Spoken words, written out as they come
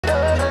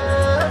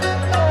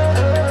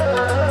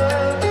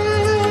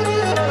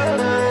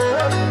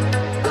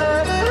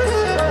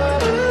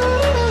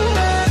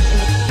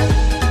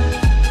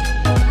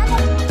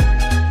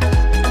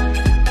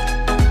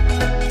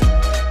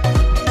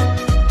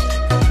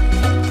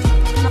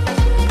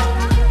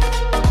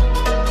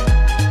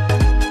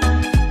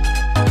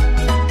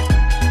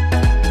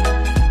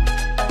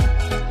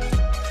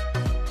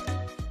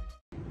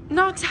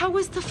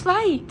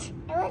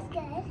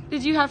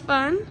you have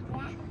fun?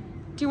 Yeah.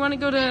 Do you want to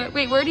go to,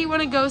 wait, where do you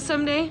want to go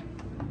someday?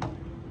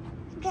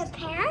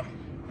 Japan?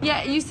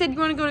 Yeah, you said you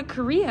want to go to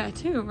Korea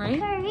too, right?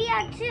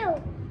 Korea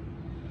too.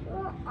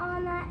 We're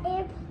on an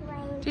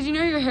airplane. Did you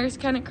know your hair's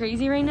kind of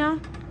crazy right now?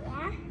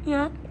 Yeah.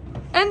 Yeah.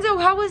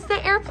 Enzo, how was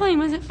the airplane?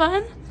 Was it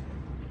fun?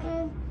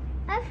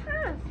 That's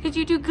fun. Did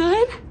you do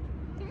good?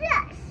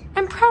 Yes.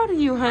 I'm proud of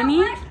you, honey.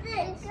 What's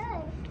this?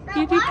 Good.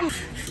 You did good.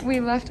 We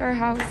left our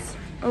house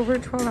over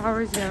 12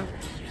 hours ago.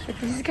 But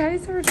these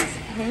guys are just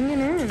hanging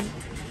in.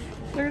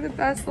 They're the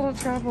best little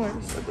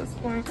travelers at this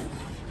point.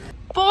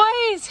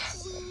 Boys,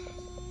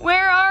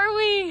 where are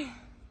we?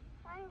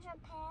 We're in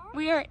Japan.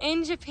 We are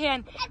in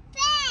Japan.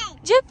 Japan.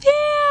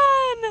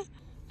 Japan!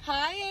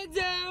 Hi,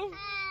 Enzo.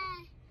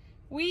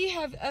 We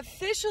have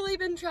officially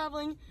been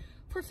traveling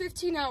for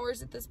 15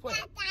 hours at this point.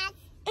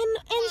 And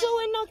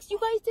Enzo and Nox, you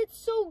guys did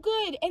so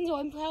good. Enzo,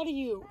 I'm proud of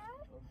you.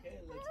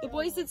 The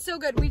boys did so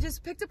good. We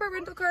just picked up our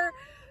rental car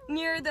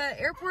near the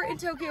airport in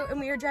Tokyo and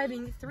we are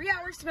driving 3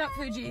 hours to Mount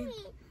Fuji.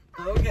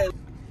 Okay.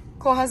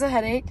 Cole has a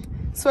headache,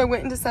 so I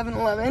went into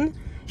 7-Eleven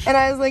and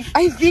I was like,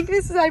 I think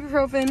this is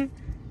ibuprofen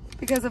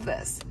because of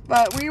this.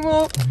 But we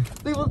will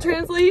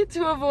translate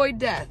to avoid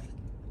death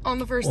on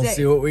the first day. We'll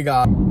see what we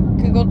got.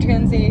 Google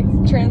Translate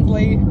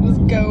was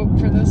go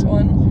for this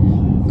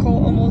one.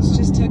 Cole almost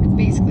just took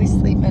basically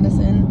sleep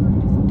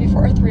medicine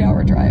before a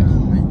 3-hour drive.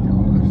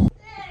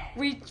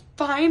 We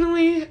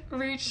finally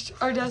reached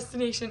our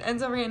destination.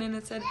 Enzo ran in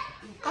and said,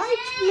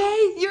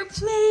 you're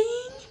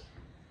playing?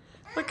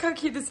 Look how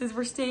cute this is.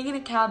 We're staying in a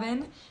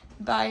cabin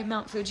by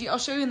Mount Fuji. I'll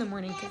show you in the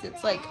morning because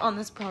it's like on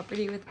this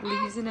property with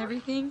leaves and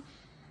everything.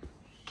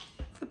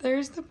 So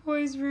there's the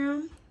boys'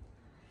 room.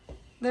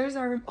 There's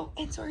our room. Oh,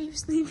 Enzo, are you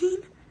sleeping?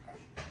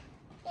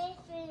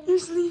 You're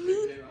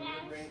sleeping?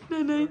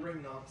 Night-night.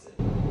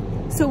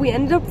 So we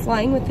ended up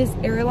flying with this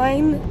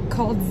airline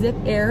called Zip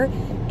Air,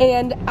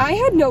 and I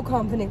had no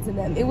confidence in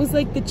them. It was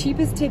like the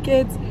cheapest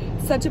tickets,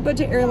 such a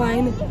budget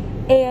airline,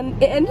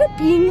 and it ended up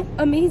being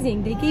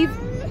amazing. They gave,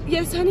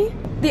 yes honey?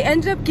 They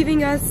ended up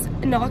giving us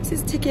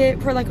Nox's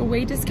ticket for like a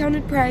way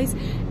discounted price.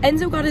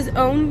 Enzo got his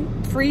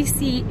own free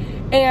seat,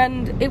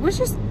 and it was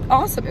just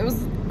awesome. It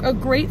was a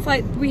great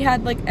flight. We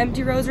had like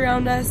empty rows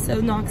around us,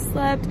 so Nox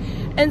slept,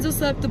 Enzo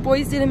slept, the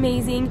boys did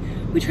amazing.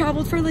 We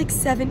traveled for like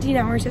 17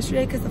 hours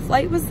yesterday because the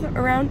flight was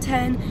around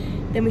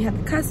 10. Then we had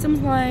the customs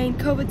line,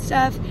 COVID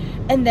stuff,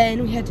 and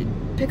then we had to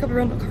pick up a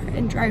rental car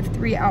and drive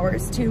 3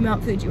 hours to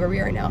Mount Fuji where we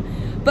are now.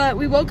 But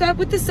we woke up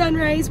with the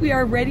sunrise. We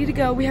are ready to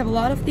go. We have a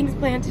lot of things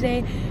planned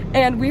today,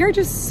 and we are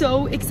just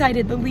so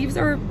excited. The leaves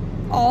are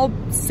all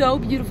so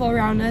beautiful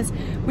around us.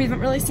 We haven't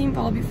really seen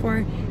fall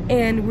before,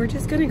 and we're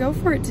just gonna go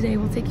for it today.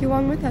 We'll take you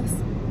along with us.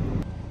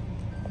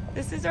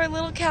 This is our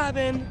little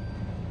cabin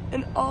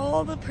and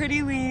all the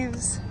pretty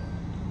leaves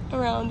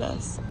around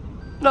us.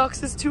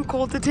 Nox is too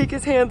cold to take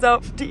his hands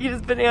out to eat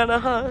his banana,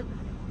 huh?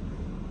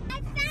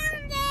 I found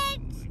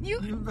it. You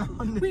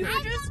found it. We were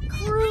just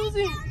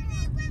cruising.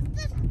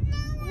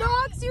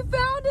 Nox, you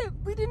found it.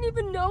 We didn't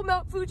even know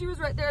Mount Fuji was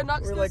right there.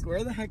 Nox We're goes, like,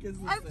 where the heck is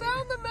this I thing?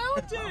 found the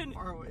mountain. How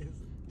far away is it?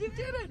 You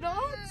did it,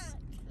 Nox.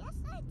 Yes,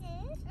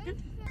 I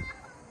did.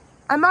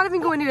 I'm not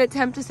even going to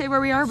attempt to say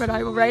where we are, but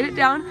I will write it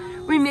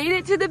down. We made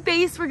it to the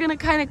base. We're gonna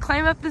kind of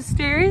climb up the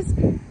stairs,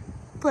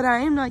 but I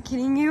am not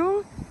kidding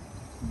you.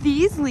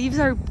 These leaves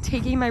are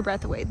taking my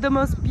breath away. The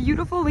most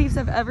beautiful leaves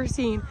I've ever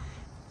seen,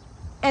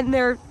 and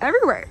they're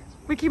everywhere.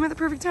 We came at the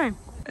perfect time.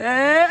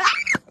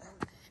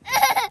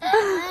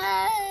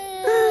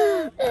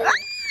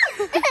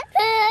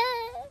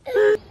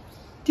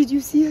 Did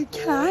you see a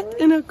cat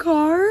in a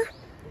car?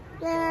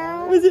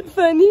 No. Was it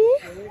funny?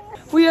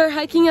 We are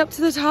hiking up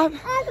to the top.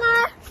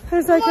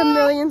 There's like a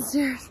million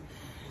stairs.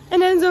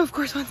 And Enzo, of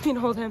course, wants me to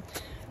hold him.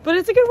 But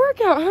it's a good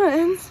workout, huh,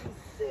 Enzo?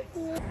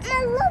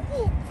 I love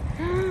it.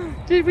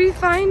 Did we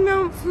find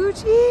Mount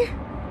Fuji?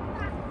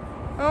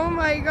 Oh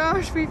my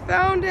gosh, we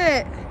found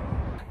it.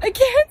 I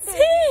can't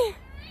see.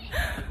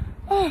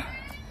 Oh,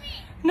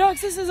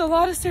 Nox, this is a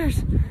lot of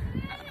stairs.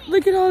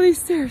 Look at all these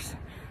stairs.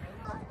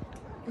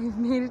 We've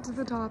made it to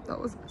the top. That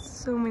was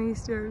so many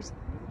stairs,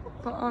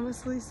 but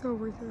honestly, so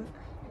worth it.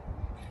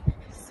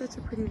 Such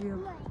a pretty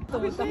view.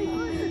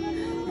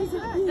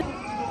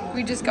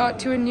 We just got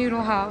to a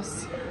noodle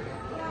house.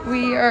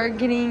 We are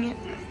getting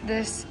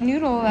this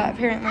noodle that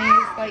apparently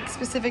is like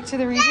specific to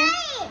the region,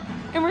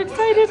 and we're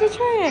excited to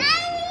try it.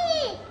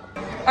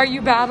 Are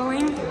you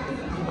battling?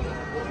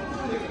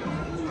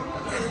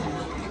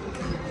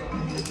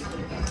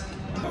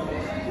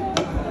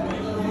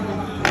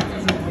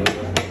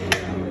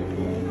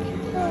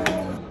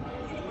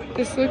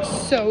 This looks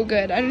so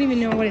good. I don't even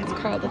know what it's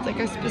called. It's like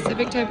a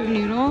specific type of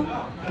noodle,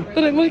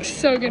 but it looks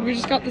so good. We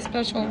just got the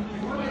special.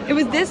 It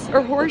was this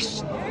or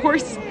horse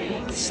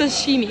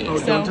sashimi. Oh,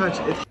 so don't touch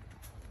it.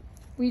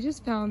 We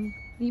just found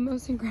the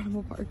most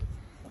incredible park.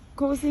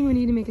 Cole was saying we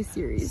need to make a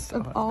series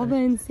of all the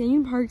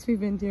insane parks we've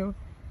been to.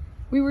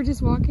 We were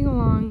just walking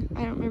along.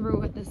 I don't remember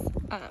what this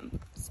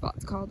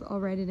spot's called. I'll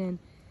write it in.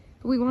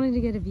 But we wanted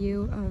to get a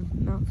view of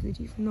Mount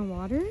Fuji from the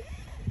water.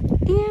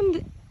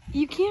 And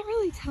you can't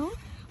really tell,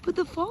 But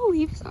the fall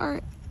leaves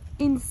are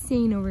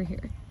insane over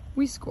here.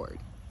 We scored.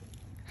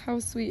 How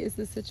sweet is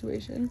this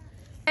situation?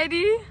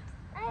 Ready?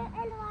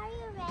 And are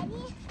you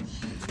ready?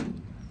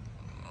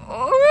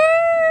 Oh,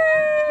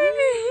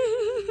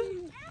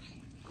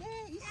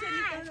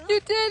 you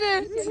did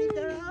it!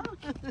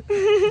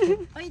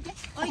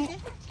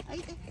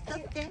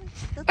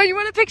 Oh, you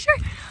want a picture?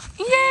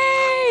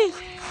 Yay!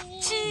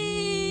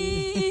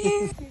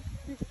 Cheese!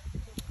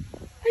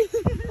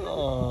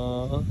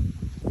 Aww.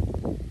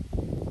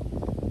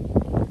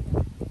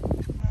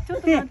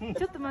 And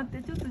look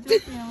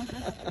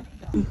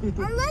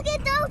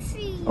at those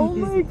trees. Oh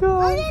my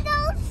god! Look at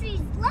those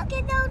trees. Look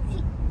at those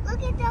trees.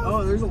 Look at those.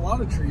 Oh, there's a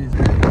lot of trees.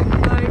 Oh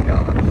my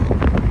god.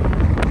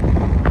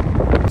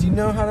 Do you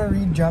know how to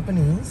read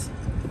Japanese?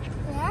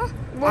 Yeah.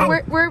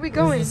 Where are we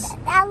going?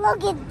 Now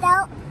look at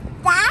those.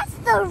 That's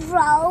the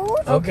road.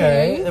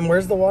 Okay. And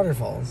where's the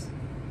waterfalls?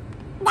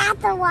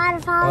 That's the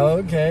waterfall.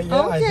 Okay.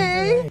 Yeah.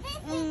 Okay. I think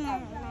you're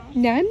right.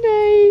 Night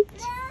night.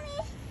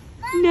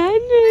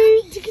 Night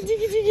night.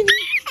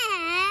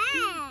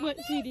 What,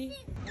 sweetie?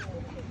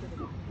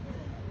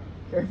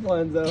 Careful,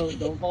 Enzo.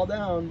 Don't fall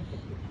down.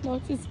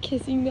 Knox is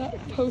kissing that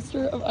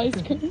poster of ice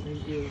cream.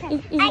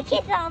 I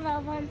kiss all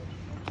of them.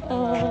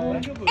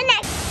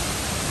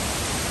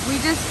 We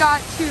just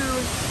got to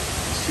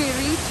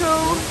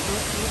Chuerito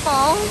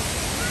Falls.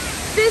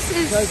 This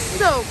is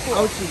so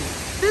cool.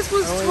 This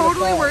was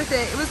totally worth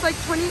it. It was like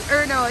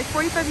 45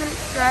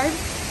 minutes drive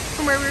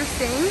from where we were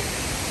staying.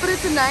 But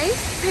it's a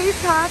nice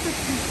paced path.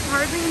 There's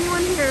hardly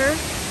anyone here.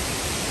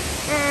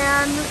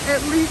 And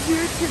it leads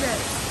you to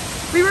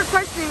this. We were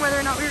questioning whether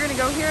or not we were going to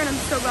go here, and I'm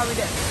so glad we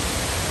did.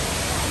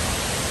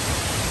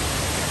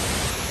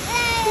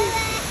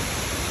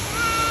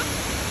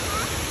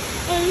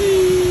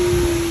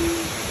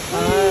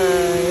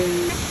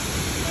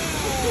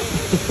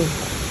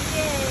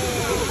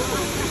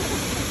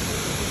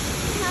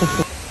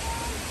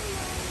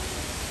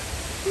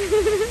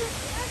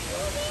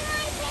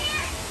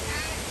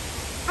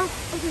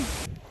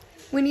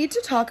 We need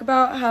to talk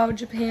about how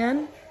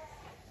Japan,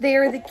 they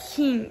are the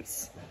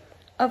kings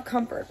of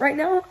comfort. Right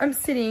now, I'm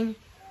sitting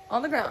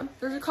on the ground.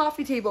 There's a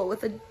coffee table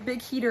with a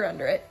big heater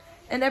under it,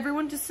 and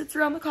everyone just sits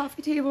around the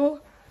coffee table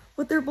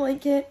with their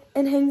blanket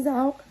and hangs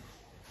out.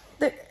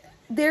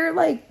 They're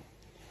like,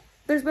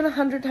 there's been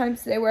 100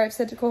 times today where I've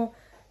said to Cole,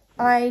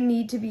 I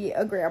need to be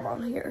a grandma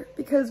here,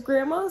 because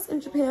grandmas in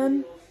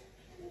Japan,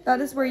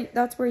 that's where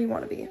you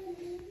want to be.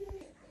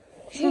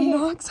 So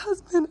Knox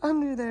has been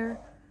under there.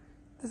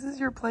 This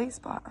is your play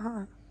spot,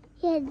 huh?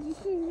 Yeah, this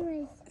is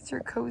my... It's your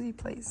cozy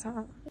place,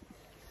 huh?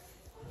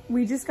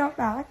 We just got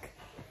back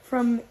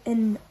from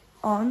an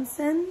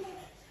onsen.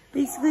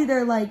 Basically,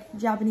 they're like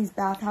Japanese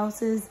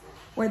bathhouses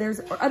where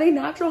are they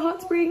natural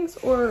hot springs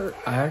or?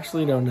 I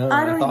actually don't know.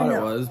 I thought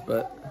it was,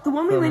 but. The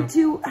one we went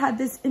to had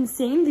this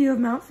insane view of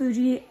Mount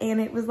Fuji,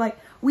 and it was like,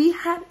 we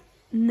had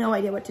no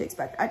idea what to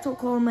expect. I told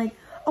Cole, I'm like,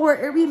 oh, our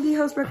Airbnb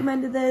host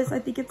recommended this. I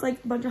think it's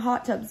like a bunch of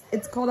hot tubs.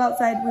 It's cold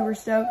outside. We were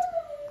stoked.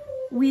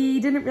 We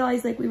didn't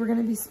realize like we were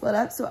gonna be split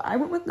up, so I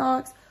went with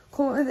Knox,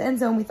 Cole went with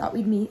Enzo, and we thought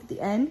we'd meet at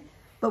the end,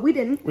 but we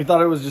didn't. We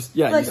thought it was just,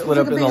 like, you split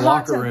up in the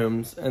locker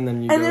rooms, and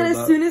then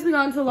as soon as we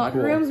got into the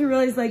locker rooms, we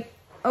realized like,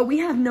 oh, we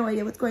have no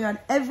idea what's going on.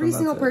 Every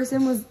single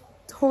person was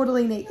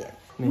totally naked.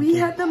 We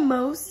had the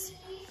most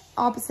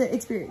opposite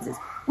experiences.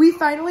 We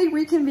finally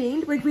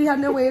reconvened, like we had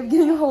no way of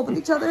getting a hold of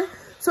each other,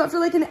 so after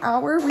like an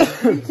hour, we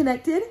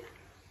reconnected.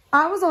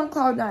 I was on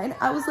cloud 9.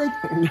 I was like,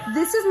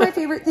 this is my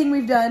favorite thing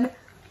we've done.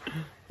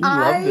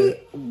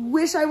 I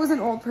wish I was an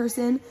old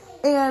person,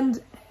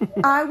 and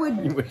I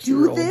would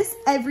do this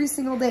every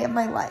single day of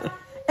my life.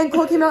 And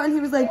Cole came out and he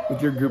was like, with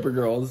your group of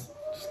girls,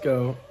 just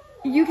go.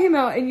 You came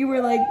out and you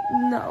were like,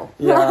 no.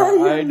 Yeah,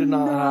 I did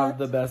not have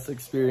the best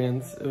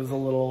experience. It was a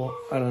little,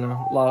 I don't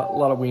know, a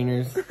lot of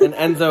wieners. And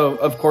Enzo,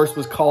 of course,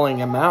 was calling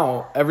him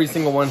out. Every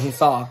single one he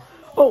saw.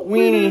 Oh,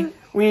 weenie,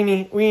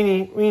 weenie,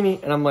 weenie,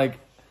 weenie. And I'm like,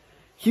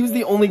 he was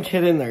the only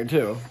kid in there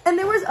too. And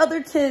there was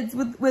other kids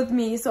with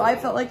me, so I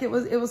felt like it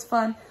was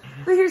fun.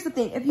 But here's the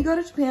thing, if you go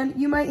to Japan,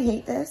 you might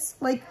hate this.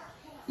 Like,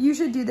 you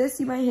should do this,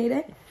 you might hate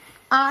it.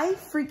 I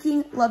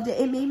freaking loved it.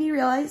 It made me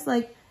realize,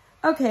 like,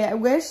 okay, I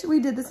wish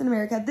we did this in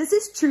America. This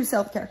is true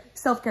self-care.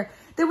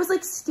 There was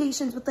like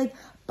stations with like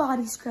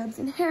body scrubs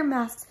and hair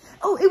masks.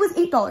 Oh, it was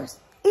 $8.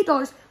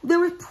 $8. There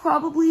was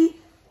probably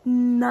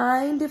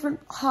 9 different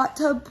hot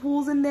tub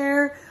pools in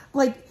there.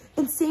 Like,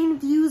 insane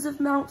views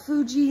of Mount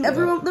Fuji.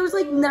 Everyone, there was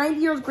like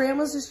 90-year-old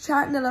grandmas just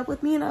chatting it up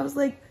with me, and I was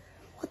like,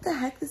 what the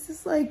heck? This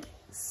is like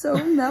so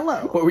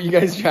mellow. What were you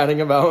guys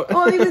chatting about?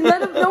 Oh, I mean,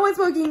 no one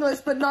spoke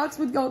English, but Knox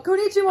would go,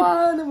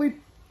 konnichiwa, and then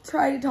we'd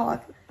try to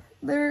talk.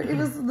 It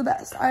was the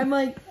best. I'm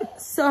like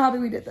so happy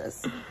we did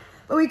this.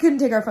 But we couldn't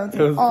take our phones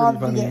in,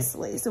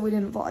 obviously, so we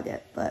didn't vlog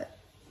it, but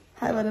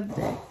highlight of the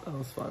day. That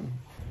was fun.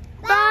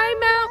 Bye,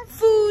 Mount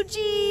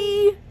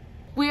Fuji!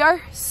 We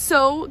are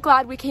so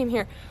glad we came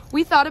here.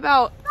 We thought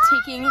about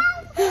taking...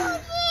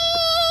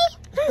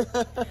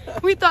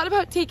 We thought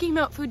about taking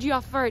Mount Fuji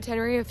off of our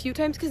itinerary a few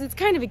times because it's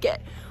kind of a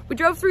get. We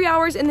drove 3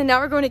 hours and then now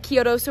we're going to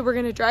Kyoto, so we're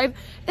gonna drive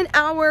an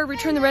hour,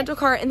 return the rental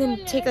car, and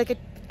then take like an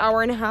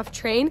hour-and-a-half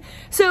train.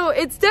 So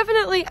it's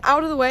definitely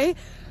out of the way,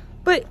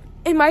 but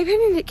in my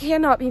opinion, it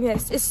cannot be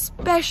missed,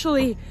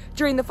 especially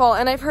during the fall.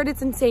 And I've heard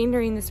it's insane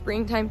during the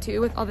springtime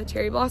too with all the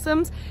cherry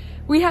blossoms.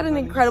 We had an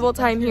incredible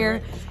time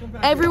here.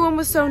 Everyone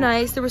was so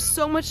nice. There was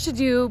so much to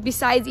do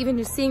besides even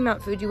just seeing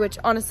Mount Fuji, which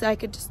honestly I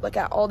could just look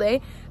at all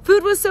day.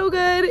 Food was so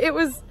good. It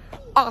was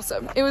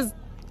awesome. It was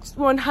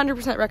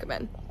 100%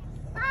 recommend.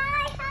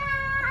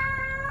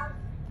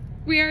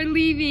 We are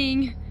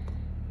leaving.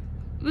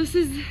 This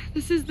is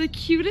the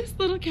cutest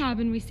little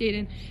cabin we stayed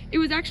in. It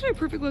was actually a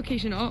perfect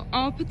location.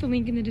 I'll put the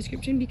link in the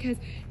description because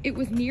it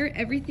was near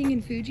everything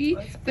in Fuji,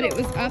 but it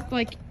was up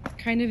like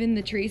kind of in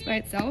the trees by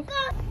itself.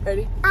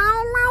 Ready?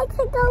 I like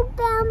to go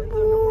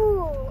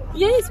bamboo.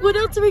 Yes, what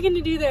else are we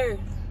gonna do there?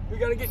 We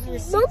gotta get in your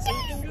seats.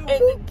 And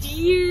the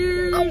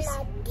deers.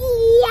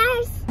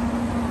 Yes.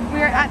 We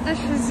are at the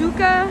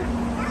Shizuoka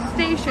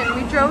station.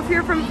 We drove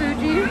here from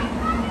Fuji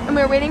and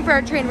we're waiting for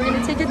our train. We're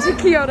gonna take it to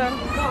Kyoto.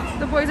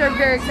 The boys are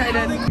very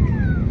excited.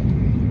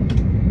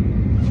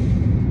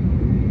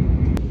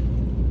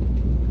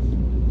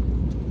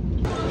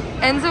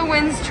 Enzo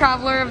wins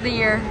Traveler of the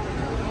Year.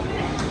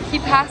 He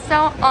passed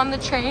out on the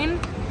train,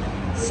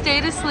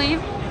 stayed asleep,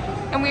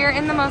 and we are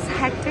in the most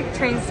hectic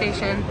train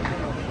station.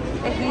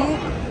 And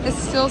he is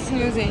still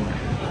snoozing.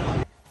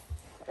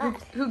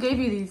 Who gave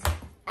you these?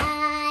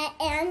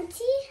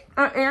 Auntie?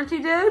 Auntie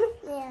did?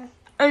 Yeah.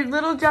 A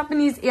little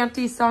Japanese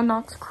auntie saw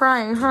Knox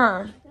crying,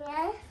 huh?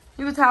 Yeah.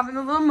 He was having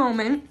a little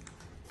moment,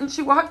 and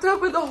she walked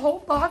up with a whole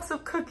box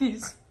of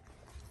cookies.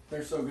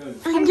 They're so good.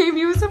 And gave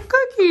you some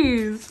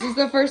cookies. This is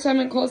the first time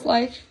in Cole's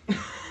life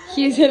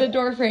he's hit a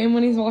door frame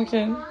when he's walked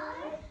in.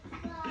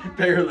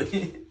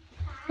 Barely.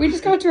 We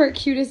just got to our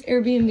cutest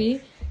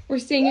Airbnb. We're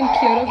staying in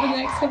Kyoto for the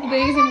next couple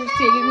days, and we're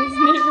staying in this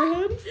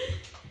neighborhood.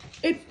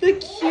 It's the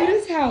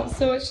cutest house,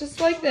 so it's just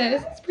like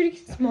this. It's pretty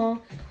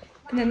small.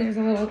 And then there's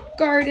a little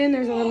garden,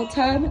 there's a little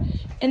tub.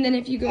 And then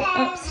if you go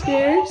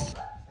upstairs,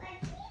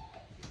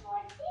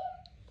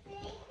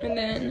 and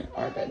then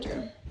our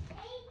bedroom.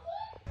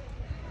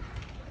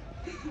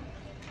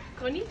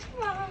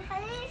 Konnichiwa.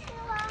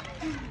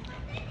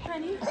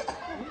 Honey.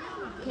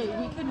 Okay,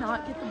 we could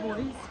not get the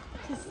boys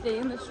to stay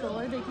in the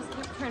stroller. They just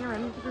kept trying to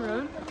run into the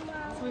road.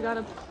 So we got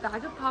a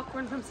bag of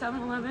popcorn from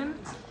 7-Eleven.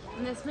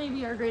 And this may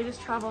be our greatest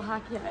travel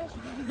hack yet.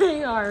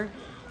 They are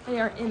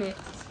in it.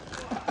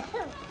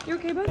 You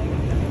okay, bud?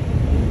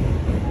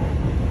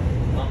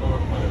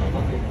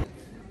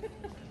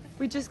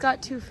 We just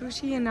got to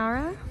Fuji and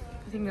Nara.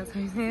 I think that's how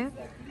you say it.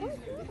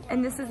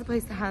 And this is the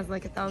place that has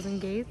like 1,000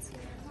 gates.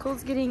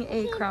 Cole's getting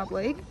a crab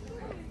leg.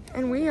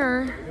 And we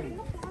are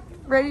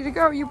ready to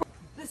go.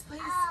 This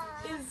place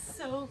is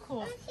so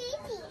cool.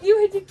 You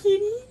had a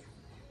kitty?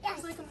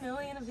 There's like a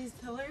million of these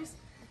pillars.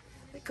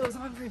 It goes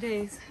on for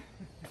days.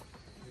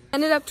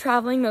 Ended up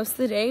traveling most of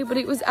the day, but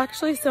it was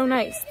actually so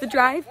nice. The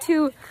drive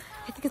to,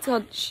 I think it's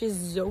called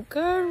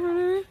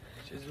Shizuoka.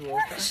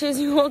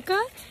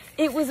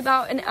 It was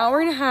about an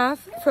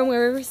hour-and-a-half from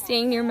where we were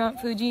staying near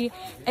Mount Fuji,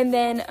 and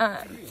then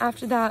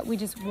after that we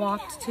just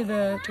walked to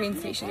the train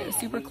station. It was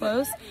super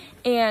close,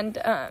 and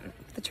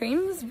the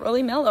train was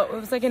really mellow. It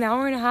was like an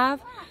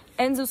hour-and-a-half.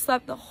 Enzo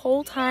slept the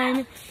whole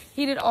time.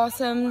 He did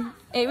awesome.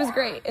 It was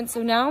great. And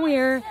so now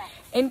we're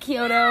in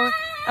Kyoto.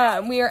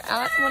 We are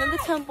at one of the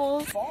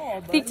temples.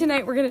 I think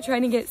tonight we're gonna try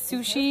to get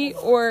sushi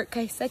or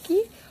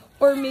kaiseki,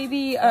 or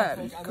maybe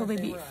Kobe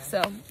beef.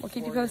 So we'll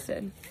keep you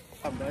posted.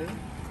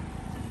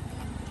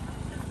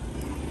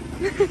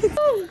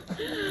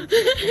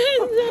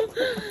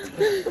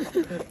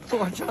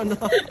 Watch out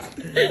now.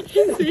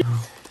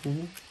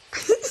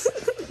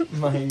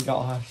 My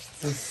gosh,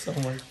 this is so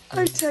much fun.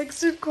 I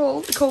texted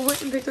Cole. Cole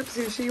went and picked up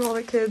sushi while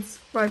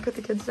I put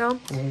the kids down.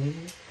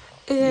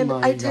 And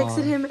I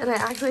texted him and I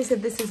actually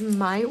said, this is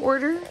my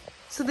order.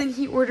 So then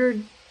he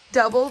ordered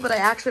double, but I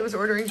actually was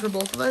ordering for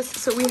both of us.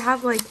 So we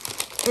have like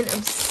an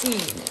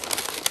obscene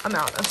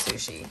amount of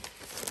sushi.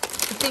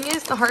 The thing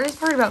is, the hardest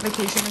part about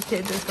vacation with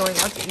kids is going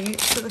out to eat.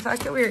 So the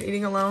fact that we are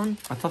eating alone.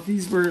 I thought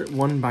these were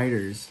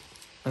one-biters.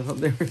 I thought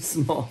they were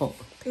small.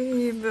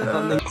 Babe.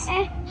 Oh,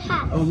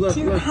 look,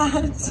 Cute look.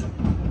 hat.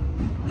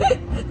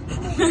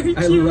 Very cute.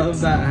 I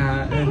love that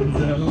hat,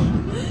 Enzo.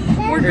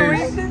 We're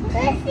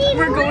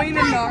going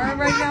to Nara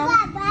right now.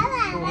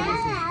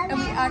 And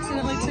we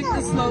accidentally took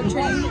the slow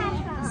train.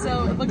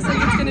 So it looks like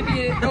it's going to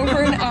be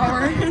over an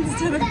hour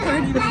instead of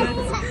 30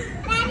 minutes.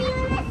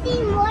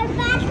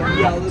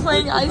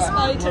 Playing I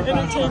Spy to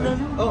entertain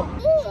them. Oh.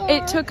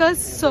 It took us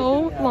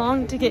so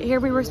long to get here.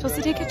 We were supposed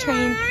to take a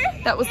train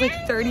that was like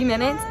 30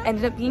 minutes,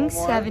 ended up being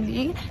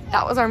 70.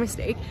 That was our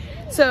mistake.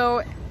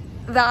 So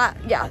that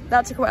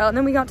took a while. And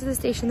then we got to the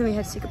station, then we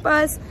had to take a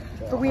bus.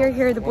 But we are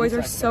here, the boys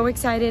are so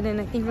excited, and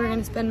I think we're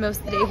gonna spend most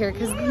of the day here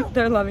because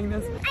they're loving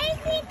this.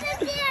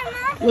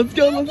 Let's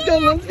go, let's go,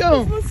 let's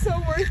go. This was so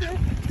worth it.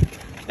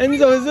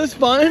 Enzo, is this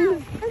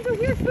fun? Enzo,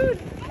 here's food.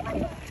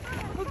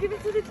 We'll give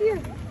it to the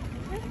deer.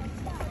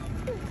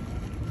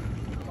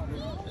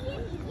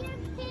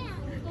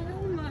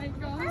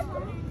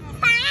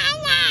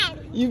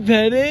 You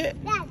pet it?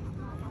 Yes.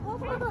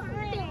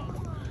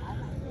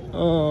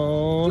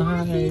 Oh,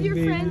 hi, Feed your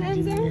baby friend,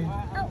 dear.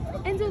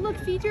 Enzo. Enzo, look,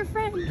 feed your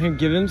friend. Here,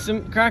 give him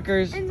some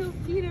crackers. Enzo,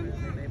 feed him.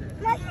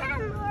 Look at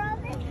him,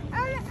 Robin.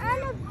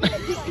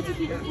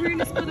 We're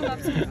gonna split them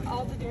up so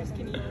all the deers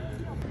can eat.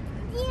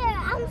 Dear,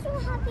 I'm so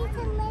happy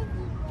to meet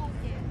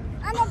you.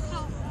 On a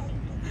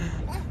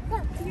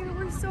pet. Dear,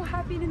 we're so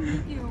happy to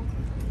meet you.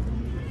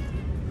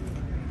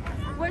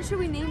 What should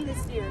we name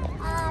this deer?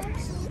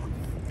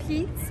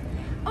 Pete's?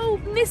 Oh,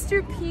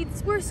 Mr.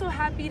 Pete's, we're so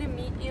happy to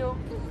meet you.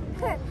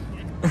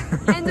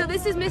 Enzo,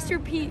 this is Mr.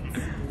 Pete's.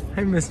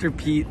 Hi, Mr.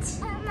 Pete's.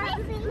 My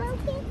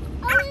monkey.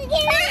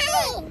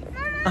 Oh,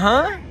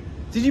 Huh?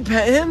 Did you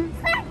pet him?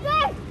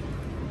 Yes.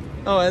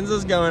 Oh,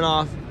 Enzo's going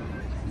off.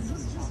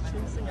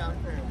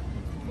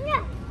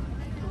 Yeah.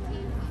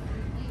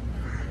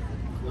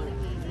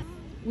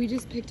 We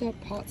just picked up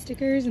pot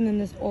stickers and then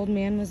this old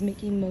man was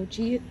making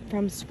mochi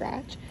from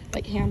scratch,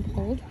 like hand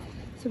pulled.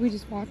 So we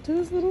just walked to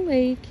this little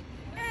lake.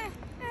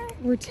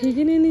 We're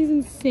taking in these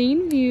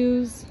insane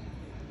views.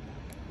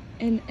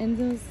 And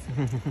Enzo's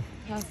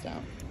passed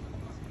out.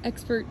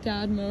 Expert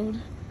dad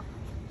mode.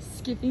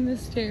 Skipping the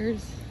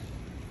stairs.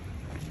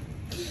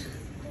 Oh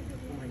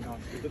my gosh,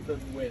 look at the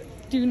width.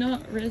 Do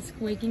not risk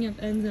waking up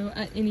Enzo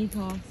at any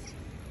cost.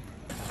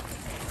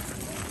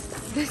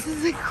 This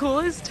is the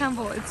coolest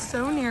temple. It's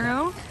so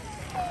narrow.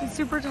 It's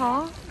super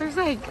tall. There's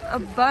like a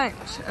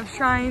bunch of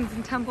shrines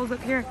and temples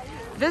up here.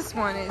 This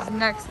one is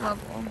next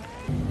level.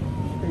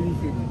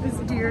 This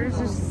deer is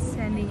just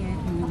sending it.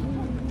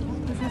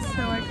 This is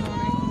so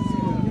iconic.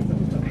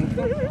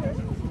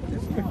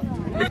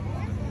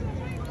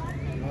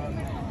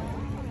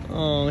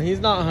 Oh, he's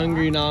not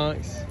hungry,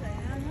 Knox.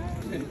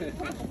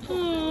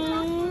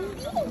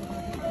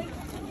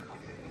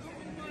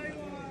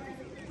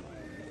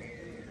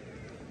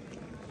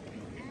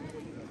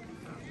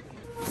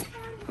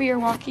 We are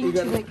walking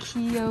to the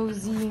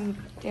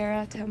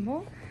Kyoto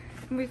temple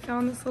and we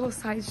found this little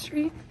side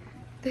street.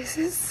 This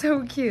is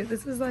so cute.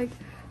 This is like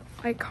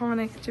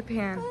iconic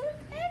Japan.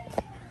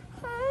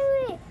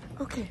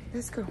 Okay,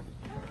 let's go.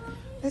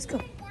 Let's go.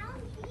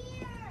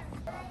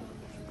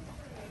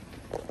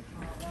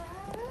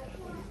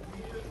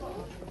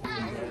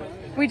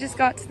 We just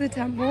got to the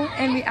temple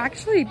and we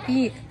actually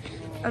beat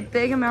a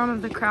big amount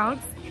of the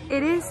crowds.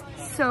 It is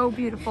so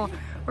beautiful.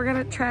 We're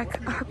gonna trek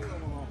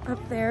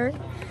up there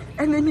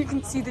and then you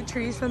can see the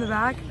trees from the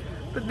back,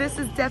 but this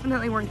is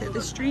definitely worth it.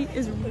 The street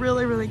is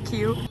really, really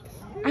cute.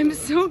 I'm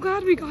so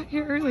glad we got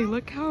here early.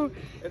 Look how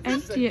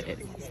empty it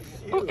is.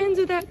 Oh,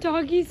 Enzo, that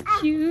doggy's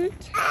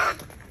cute.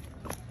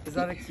 Is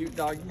that a cute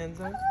doggy,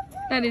 Enzo?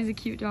 That is a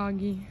cute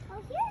doggy.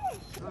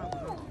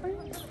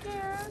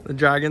 The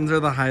dragons are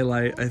the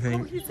highlight, I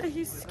think. He said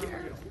he's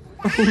scared.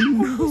 Oh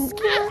no! He's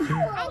scared.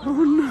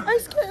 Oh no! I'm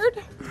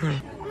scared.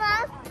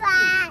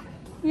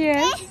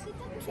 Yes.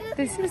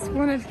 This is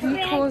one of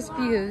the coolest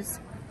views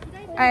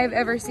I've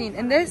ever seen.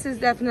 And this is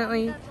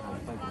definitely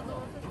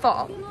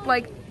fall.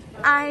 Like,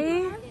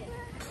 I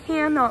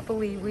cannot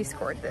believe we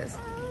scored this.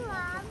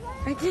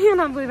 I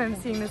cannot believe I'm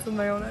seeing this with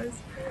my own eyes.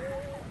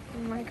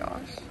 Oh my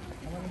gosh.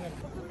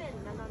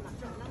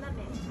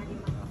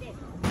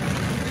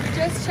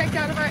 Just checked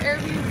out of our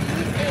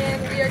Airbnb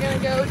and we are going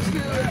to go to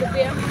the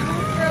bamboo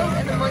grove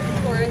and the monkey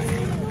forest.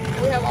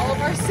 We have all of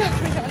our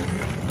stuff with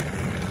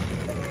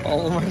us.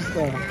 All of our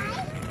stuff.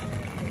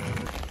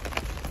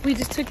 We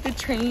just took the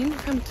train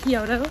from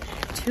Kyoto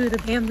to the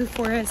bamboo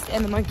forest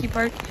and the monkey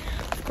park.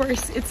 Of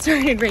course, it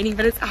started raining,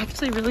 but it's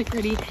actually really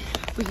pretty.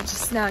 We just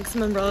snagged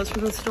some umbrellas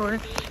from the store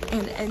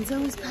and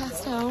Enzo is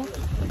passed out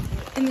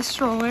in the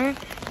stroller.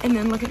 And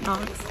then look at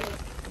Knox.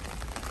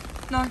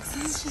 Knox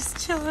is just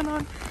chilling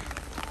on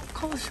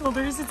Cole's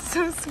shoulders. It's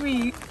so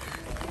sweet.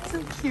 It's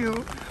so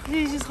cute.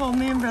 He's just holding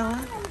the umbrella.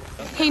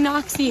 Hey,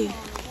 Knoxie.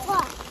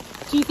 What?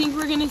 Do you think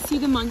we're gonna see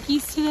the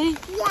monkeys today?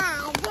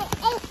 Yeah, they're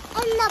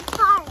in the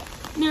park.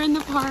 They're in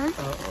the park?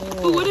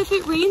 But what if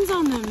it rains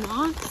on them,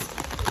 Knox?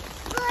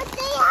 But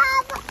they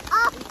have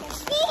a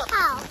tree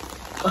house.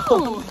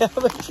 Oh, They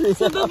have a tree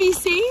so they'll be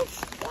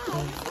safe? Yeah,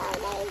 so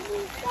they'll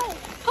be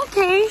safe.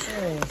 Okay.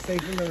 Oh,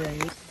 safe in the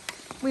rain.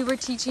 We were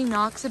teaching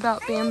Knox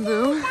about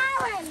bamboo,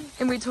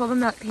 and we told him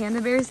that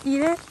panda bears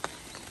eat it,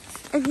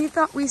 and he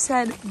thought we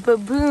said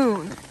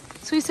baboon.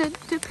 So we said,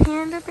 do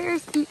panda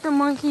bears eat the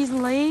monkey's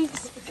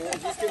legs?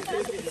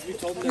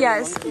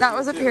 Yes, that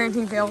was a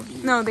parenting fail.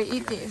 No, they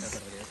eat these.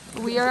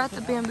 We are at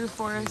the bamboo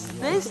forest.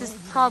 This is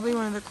probably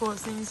one of the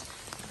coolest things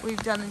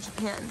we've done in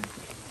Japan.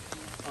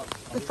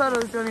 The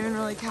photos don't even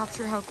really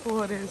capture how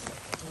cool it is.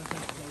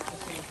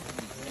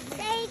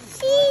 Say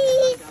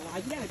cheese.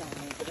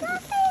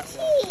 Not say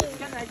cheese.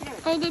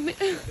 Oh,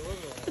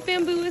 the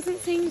bamboo isn't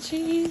saying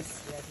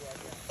cheese.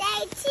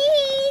 Say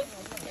cheese.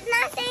 It's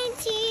not saying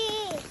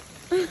cheese.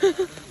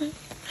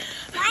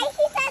 Why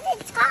he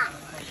doesn't talk?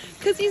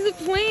 Because he's a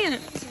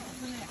plant.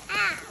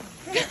 Ah.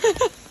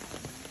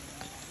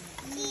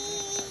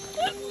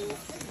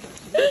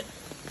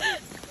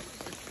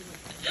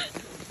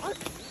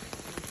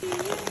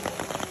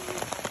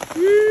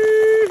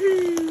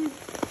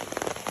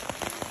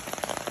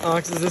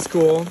 Knox, is this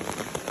cool?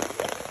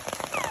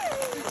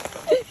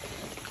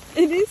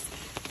 It is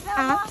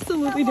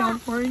absolutely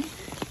downpouring.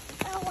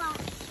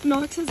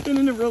 Knox has been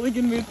in a really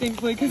good mood,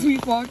 thankfully, because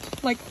we've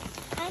walked, like,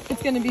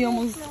 it's going to be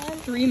almost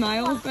 3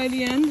 miles by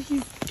the end.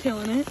 He's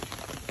killing it.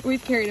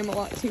 We've carried him a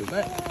lot, too,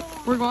 but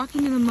we're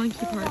walking to the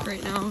monkey park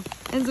right now.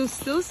 Enzo's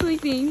still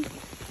sleeping,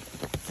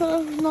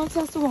 so Knox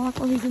has to walk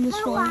while he's in the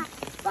stroller.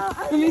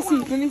 Let me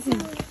see.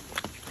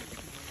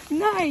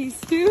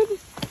 Nice, dude.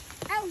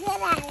 I'm good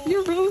at it.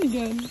 You're really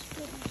good.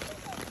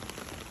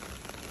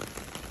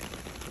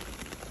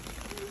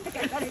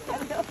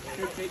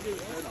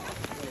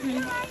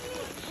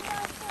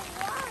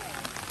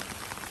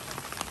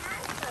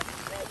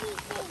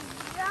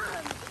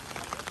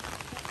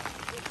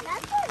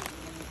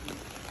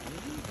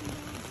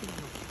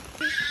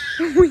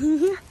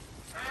 We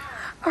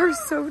are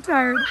so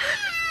tired.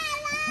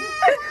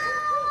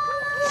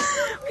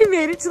 We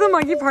made it to the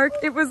monkey park.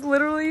 It was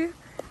literally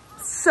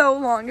so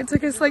long. It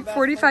took us like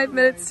 45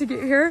 minutes to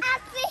get here.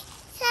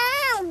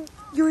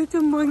 You're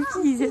the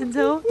monkeys,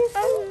 Enzo.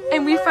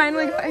 And we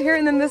finally got here,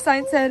 and then the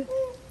sign said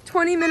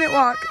 20-minute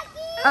walk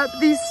up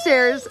these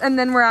stairs, and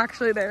then we're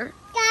actually there.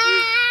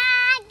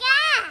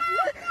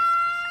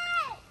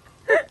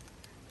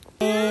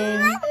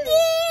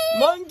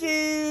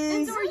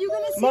 Monkeys! Enzo, are you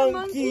gonna see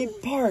Monkey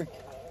Park!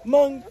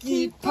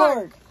 Monkey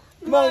Park!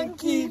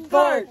 Monkey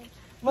Park!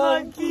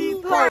 Monkey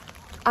Park!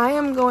 I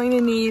am going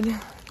to need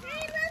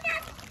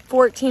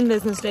 14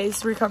 business days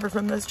to recover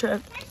from this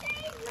trip.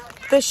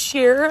 The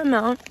sheer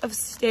amount of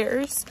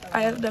stairs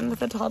I have done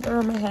with a toddler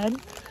on my head.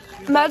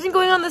 Imagine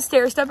going on the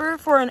stair stepper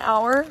for an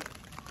hour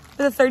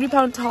with a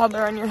 30-pound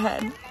toddler on your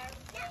head.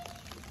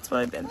 That's what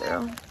I've been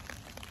through.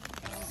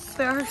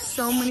 There are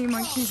so many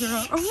monkeys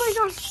around. Oh my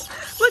gosh.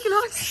 Look at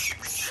Knox.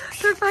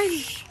 They're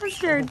fighting. I'm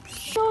scared.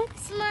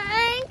 Knox.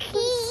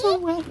 Monkey. So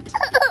wet.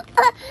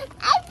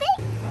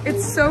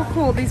 It's so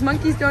cool. These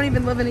monkeys don't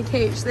even live in a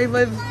cage. They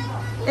live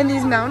in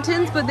these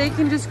mountains, but they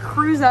can just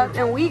cruise up,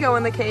 and we go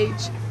in the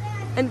cage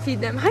and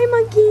feed them. Hi,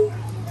 monkey.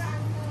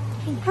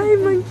 Hi,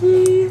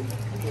 monkey.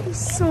 There's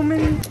so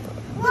many.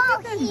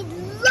 Wow, he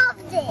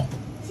loved it.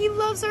 He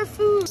loves our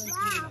food.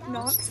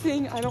 Knox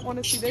saying, I don't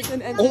want to see this,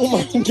 and Enzo Oh my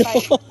went to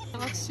fight. God.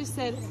 Knox just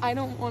said, I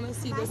don't want to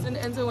see this, and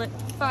Enzo went,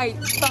 fight,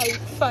 fight,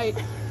 fight.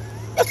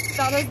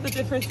 That is the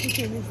difference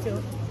between these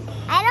two.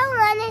 I don't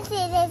want to see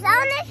this. I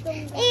want to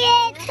eat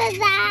it because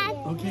I...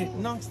 Okay,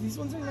 Knox, these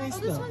ones are nice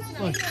this though. one's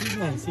Look, he's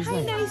nice, he's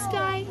nice. Nice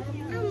guy.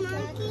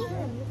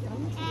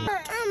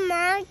 A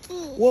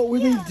monkey. What were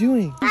they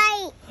doing?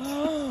 Fight.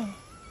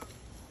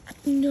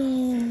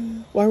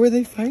 No. Why were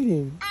they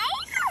fighting? I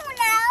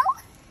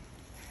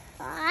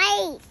don't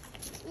know. Fight.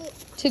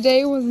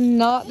 Today was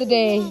not the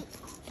day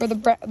for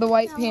the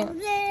white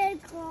pants.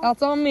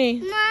 That's on me.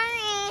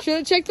 Mommy. Should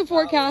have checked the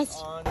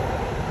forecast.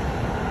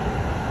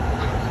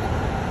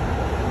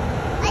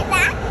 Like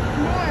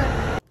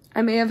that?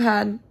 I may have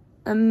had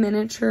a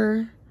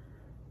miniature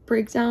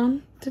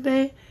breakdown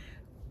today.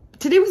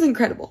 Today was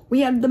incredible.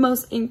 We had the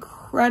most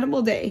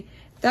incredible day.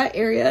 That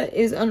area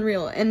is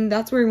unreal, and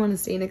that's where we want to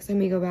stay next time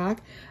we go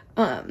back.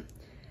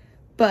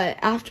 But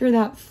after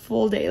that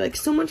full day, like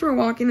so much more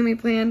walking than we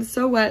planned,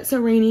 so wet, so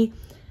rainy,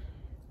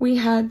 we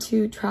had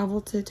to travel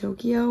to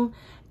Tokyo.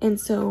 And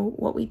so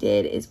what we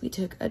did is we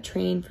took a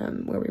train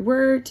from where we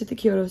were to the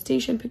Kyoto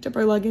station, picked up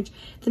our luggage,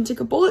 then took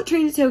a bullet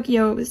train to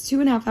Tokyo. It was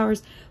 2.5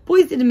 hours.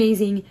 Boys did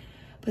amazing.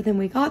 But then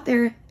we got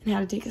there and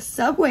had to take a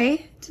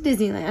subway to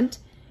Disneyland.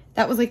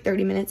 That was like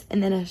 30 minutes,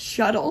 and then a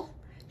shuttle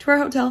to our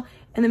hotel.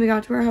 And then we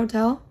got to our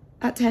hotel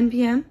at 10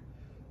 p.m.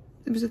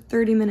 It was a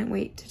 30-minute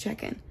wait to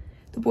check in.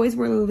 The boys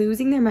were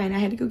losing their mind. I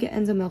had to go get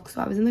Enzo milk, so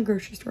I was in the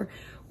grocery store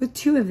with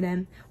 2 of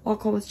them while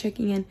Cole was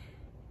checking in.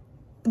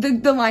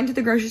 The line to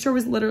the grocery store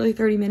was literally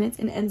 30 minutes,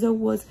 and Enzo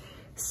was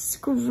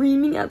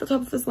screaming at the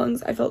top of his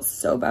lungs. I felt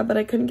so bad, but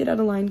I couldn't get out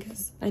of line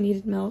because I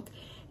needed milk.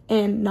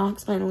 And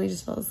Knox finally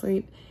just fell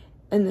asleep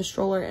in the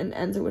stroller, and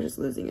Enzo was just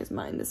losing his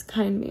mind. This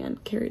kind man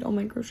carried all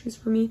my groceries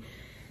for me.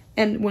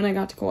 And when I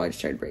got to Cole, I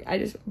just tried to break. I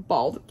just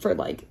bawled for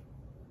like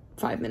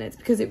 5 minutes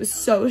because it was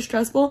so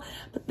stressful.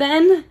 But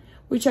then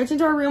we checked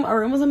into our room. Our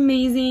room was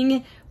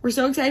amazing. We're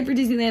so excited for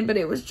Disneyland, but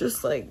it was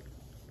just like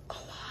a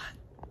lot.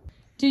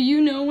 Do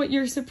you know what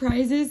your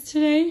surprise is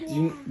today?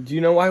 Do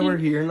you know why we're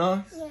here,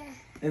 Knox? Yeah.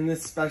 In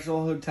this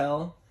special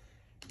hotel,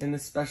 in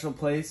this special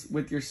place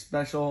with your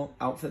special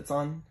outfits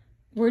on?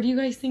 Where do you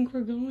guys think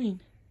we're going?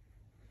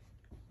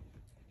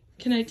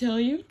 Can I tell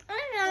you?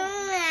 I don't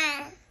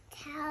want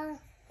to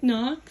tell.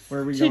 Knox,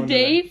 Where are we going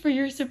today for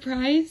your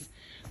surprise,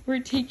 we're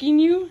taking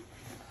you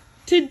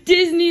to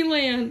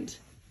Disneyland.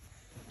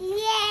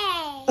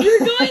 Yay! You're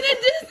going to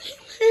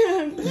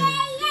Disneyland.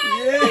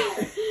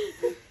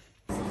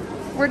 Yay!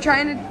 We're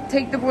trying to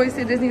take the boys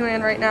to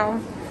Disneyland right now,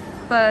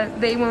 but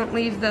they won't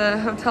leave the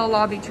hotel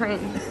lobby train.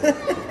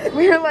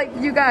 We're like,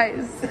 you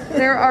guys,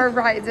 there are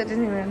rides at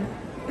Disneyland,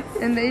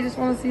 and they just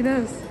want to see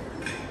this.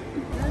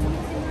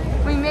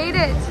 We made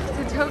it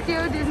to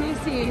Tokyo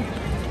DisneySea.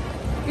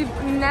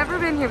 We've never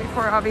been here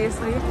before,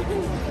 obviously.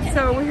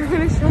 So we're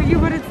gonna show you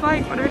what it's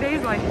like, what our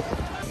day's like.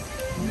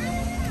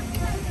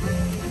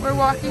 We're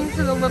walking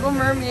to the Little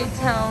Mermaid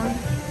town.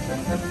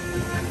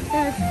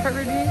 It's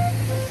pretty.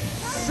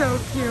 So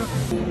cute.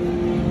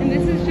 And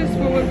this is just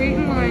where we're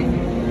waiting in line.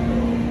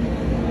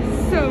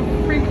 So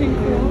freaking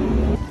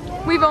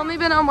cool. We've only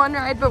been on one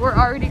ride, but we're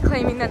already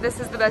claiming that this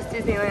is the best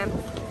Disneyland.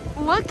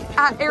 Look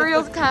at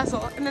Ariel's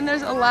castle. And then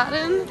there's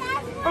Aladdin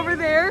over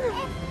there.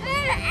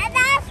 And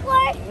that's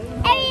where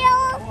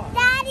Ariel's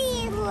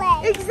daddy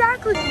lives.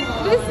 Exactly.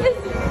 This is...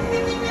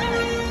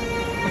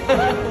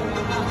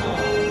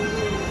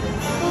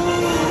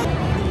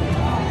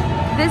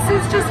 This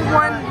is just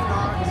one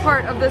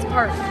part of this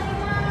park.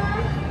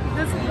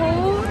 This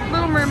whole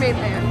Little Mermaid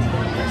land.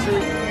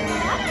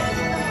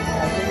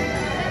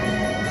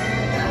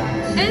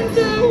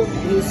 Enzo!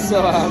 He's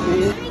so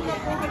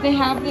happy. They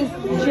have this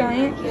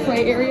giant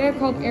play area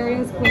called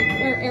Ariel's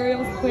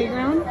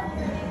Playground.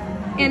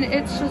 And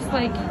it's just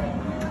like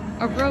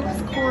a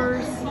ropes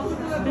course,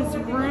 this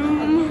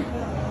room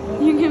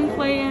you can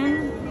play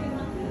in.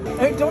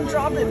 Hey, don't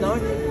drop it, no.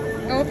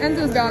 Oh,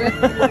 Enzo's got it.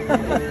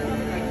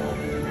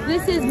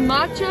 This is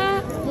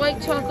matcha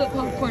white chocolate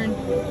popcorn.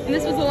 And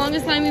this was the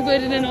longest time we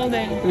waited in all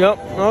day. Yep,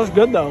 that was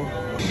good though.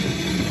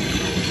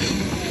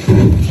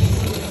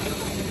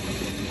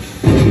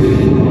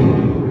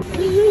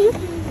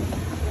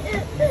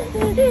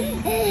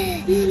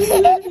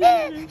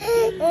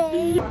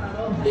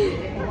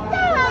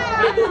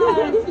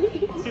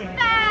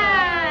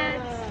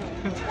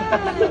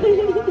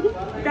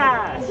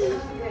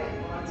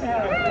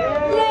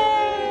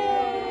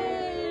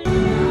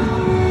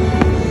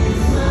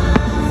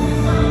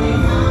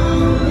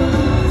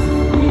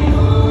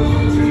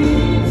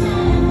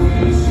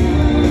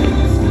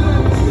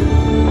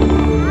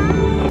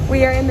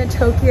 We are in the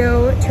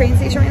Tokyo train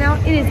station right now.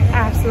 It is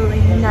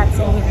absolutely nuts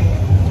in here.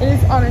 It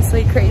is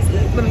honestly crazy.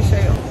 Let me show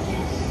you.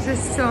 There's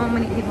so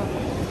many people.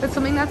 But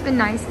something that's been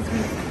nice is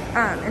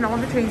in all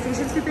the train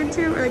stations we've been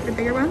to, or like the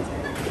bigger ones,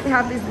 they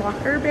have these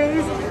locker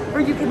bays where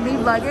you can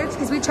leave luggage,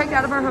 because we checked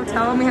out of our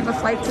hotel and we have a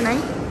flight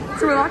tonight.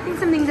 So we're locking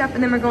some things up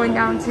and then we're going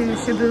down to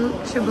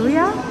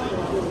Shibuya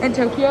and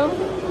Tokyo.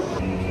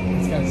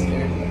 It's kind of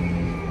scary.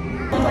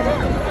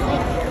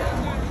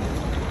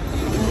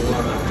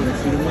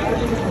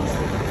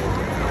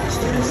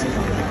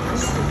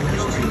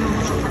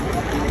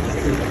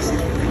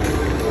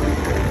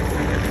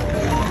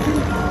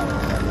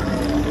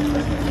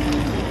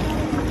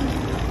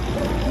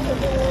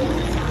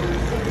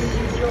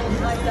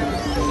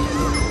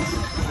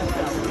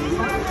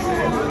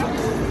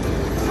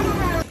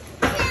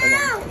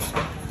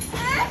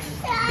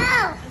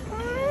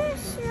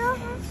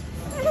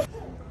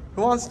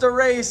 Who wants to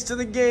race to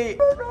the gate?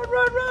 Run, run,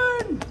 run,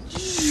 run!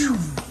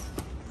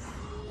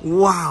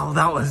 Wow,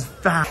 that was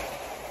fast.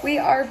 We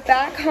are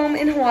back home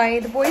in Hawaii.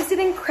 The boys did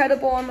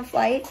incredible on the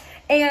flight,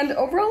 and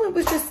overall it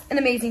was just an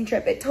amazing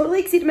trip. It totally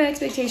exceeded my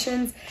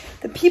expectations.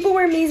 The people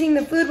were amazing,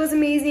 the food was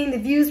amazing, the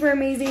views were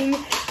amazing,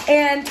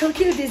 and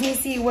Tokyo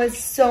DisneySea was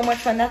so much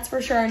fun. That's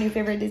for sure our new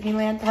favorite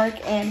Disneyland park,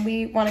 and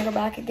we want to go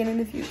back again in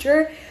the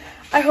future.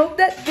 I hope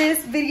that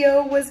this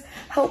video was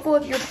helpful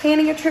if you're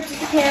planning a trip to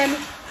Japan,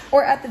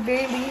 or at the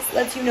very least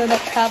lets you know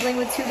that traveling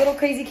with two little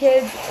crazy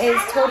kids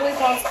is totally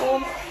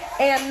possible,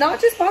 and not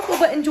just possible,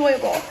 but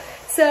enjoyable.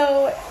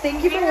 So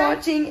thank you for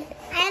watching.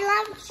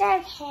 I love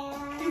Japan.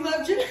 You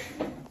love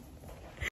Japan?